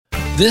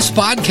This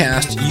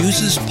podcast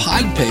uses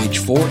Podpage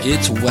for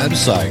its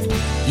website.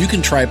 You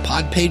can try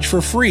Podpage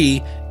for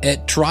free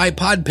at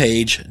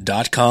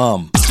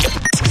trypodpage.com.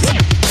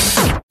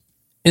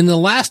 In the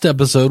last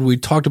episode, we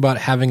talked about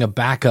having a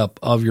backup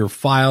of your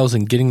files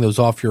and getting those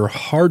off your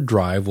hard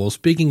drive. Well,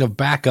 speaking of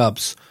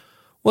backups,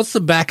 what's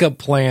the backup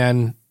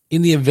plan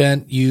in the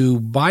event you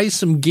buy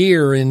some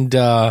gear and,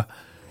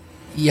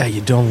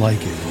 you don't like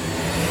it?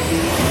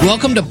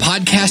 Welcome to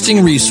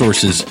Podcasting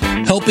Resources,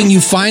 helping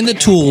you find the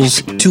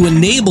tools to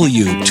enable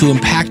you to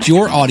impact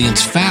your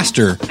audience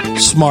faster,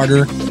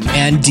 smarter,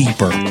 and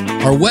deeper.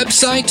 Our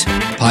website,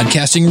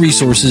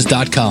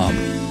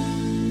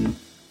 podcastingresources.com.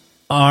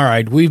 All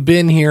right, we've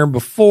been here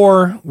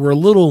before. We're a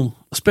little,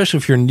 especially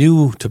if you're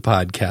new to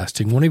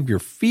podcasting, one of your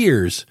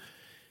fears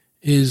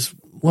is,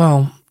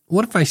 well,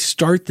 what if I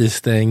start this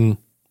thing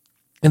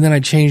and then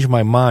I change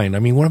my mind? I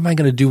mean, what am I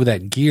going to do with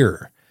that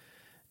gear?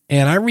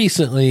 And I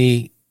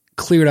recently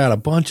cleared out a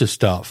bunch of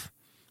stuff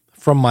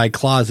from my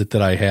closet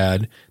that I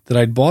had that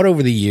I'd bought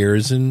over the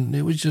years, and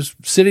it was just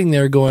sitting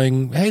there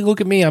going, hey,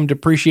 look at me, I'm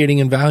depreciating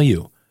in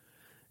value.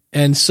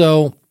 And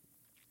so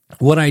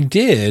what I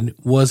did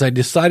was I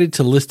decided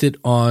to list it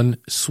on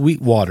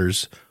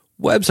Sweetwater's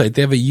website.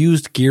 They have a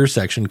used gear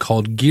section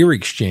called Gear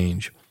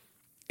Exchange.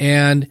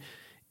 And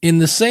in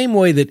the same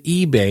way that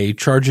eBay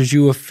charges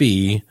you a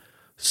fee,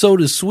 so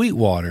does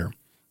Sweetwater.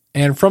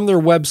 And from their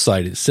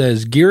website, it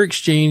says Gear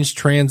Exchange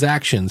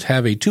transactions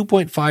have a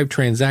 2.5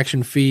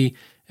 transaction fee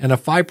and a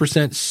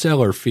 5%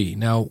 seller fee.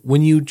 Now,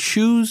 when you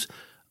choose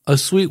a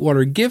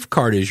Sweetwater gift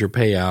card as your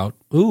payout,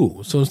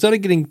 so instead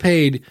of getting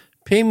paid,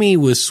 pay me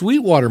with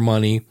Sweetwater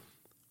money,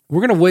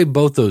 we're going to waive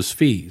both those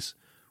fees,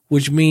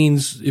 which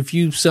means if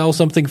you sell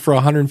something for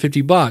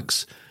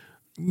 $150,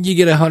 you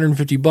get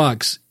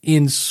 $150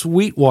 in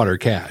Sweetwater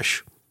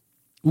cash,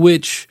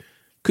 which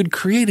could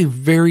create a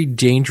very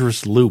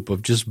dangerous loop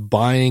of just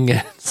buying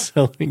and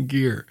selling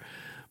gear.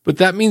 But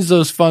that means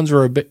those funds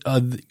are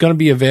going to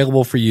be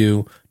available for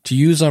you to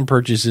use on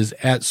purchases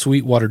at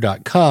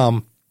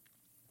Sweetwater.com.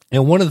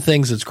 And one of the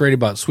things that's great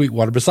about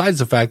Sweetwater, besides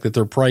the fact that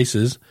their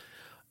prices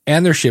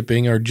and their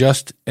shipping are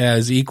just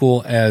as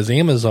equal as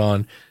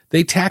Amazon,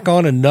 they tack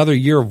on another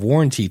year of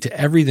warranty to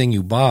everything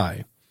you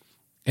buy.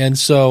 And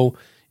so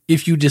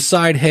if you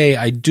decide, hey,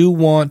 I do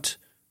want,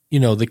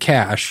 the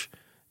cash,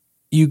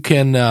 you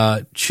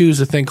can choose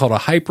a thing called a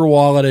hyper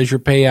wallet as your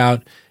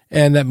payout,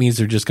 and that means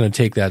they're just going to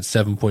take that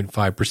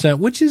 7.5%,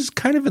 which is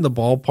kind of in the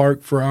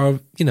ballpark for our,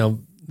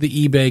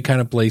 the eBay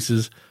kind of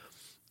places.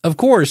 Of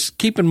course,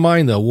 keep in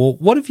mind though, well,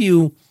 what if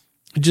you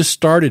just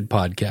started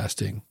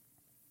podcasting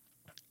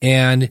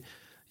and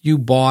you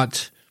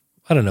bought,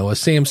 a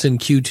Samson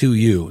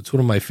Q2U. It's one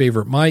of my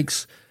favorite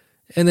mics.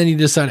 And then you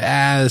decide,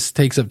 this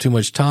takes up too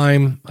much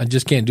time. I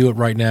just can't do it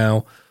right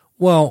now.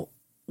 Well,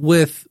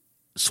 with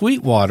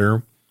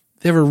Sweetwater,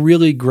 they have a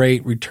really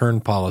great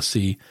return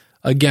policy.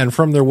 Again,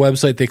 from their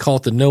website, they call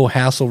it the no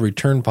hassle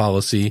return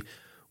policy.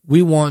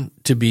 We want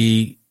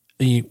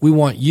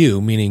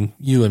you, meaning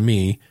you and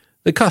me,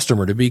 the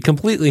customer, to be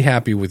completely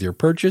happy with your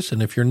purchase.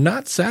 And if you're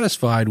not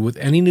satisfied with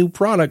any new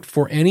product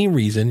for any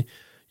reason,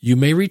 you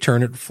may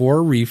return it for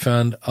a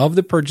refund of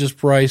the purchase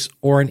price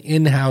or an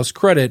in-house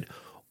credit,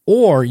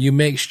 or you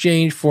may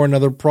exchange for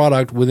another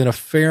product within a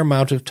fair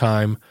amount of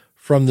time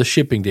from the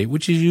shipping date,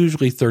 which is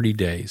usually 30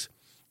 days.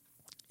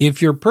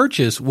 If your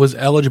purchase was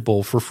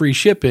eligible for free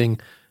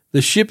shipping,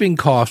 the shipping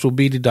cost will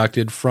be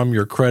deducted from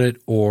your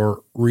credit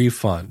or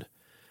refund.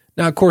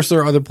 Now, of course, there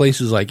are other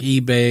places like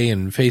eBay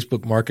and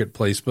Facebook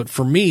Marketplace, but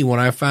for me, when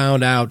I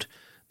found out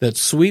that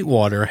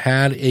Sweetwater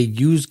had a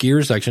used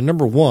gear section,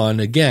 number one,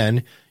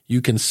 again,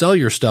 you can sell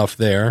your stuff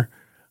there,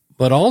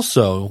 but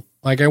also,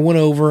 I went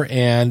over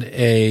and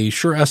a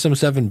Shure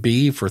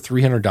SM7B for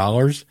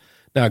 $300.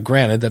 Now,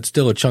 granted, that's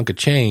still a chunk of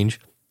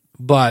change,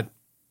 but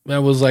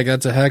that was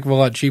that's a heck of a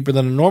lot cheaper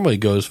than it normally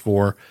goes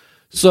for.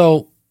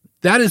 So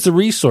that is the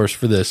resource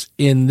for this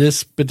in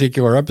this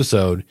particular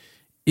episode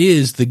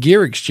is the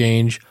Gear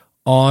Exchange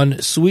on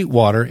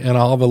Sweetwater, and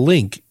I'll have a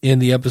link in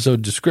the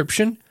episode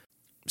description.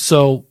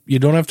 So you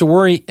don't have to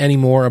worry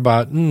anymore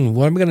about,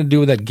 what am I going to do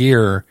with that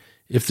gear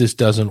if this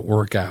doesn't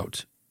work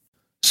out?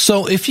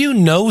 So if you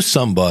know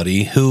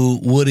somebody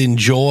who would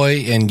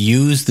enjoy and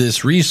use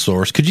this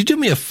resource, could you do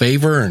me a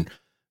favor and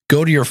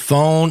go to your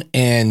phone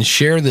and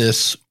share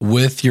this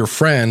with your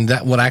friend?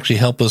 That would actually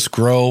help us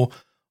grow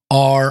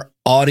our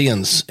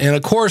audience. And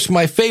of course,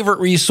 my favorite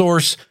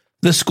resource,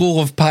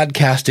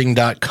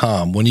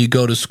 theschoolofpodcasting.com. When you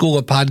go to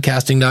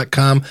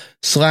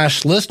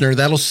schoolofpodcasting.com/listener,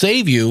 that'll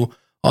save you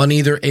on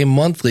either a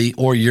monthly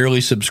or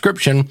yearly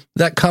subscription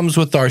that comes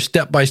with our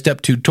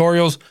step-by-step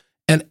tutorials,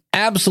 an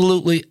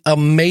absolutely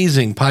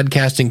amazing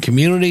podcasting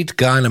community to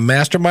go on a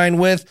mastermind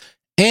with,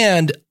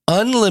 and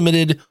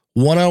unlimited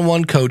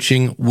one-on-one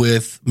coaching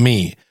with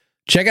me.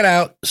 Check it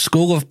out,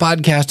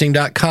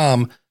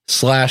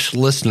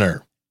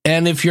 schoolofpodcasting.com/listener.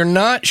 And if you're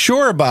not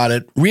sure about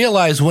it,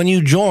 realize when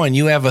you join,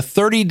 you have a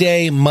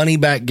 30-day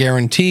money-back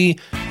guarantee,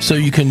 so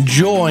you can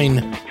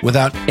join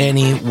without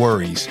any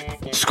worries.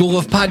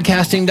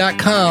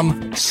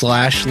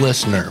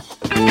 schoolofpodcasting.com/listener.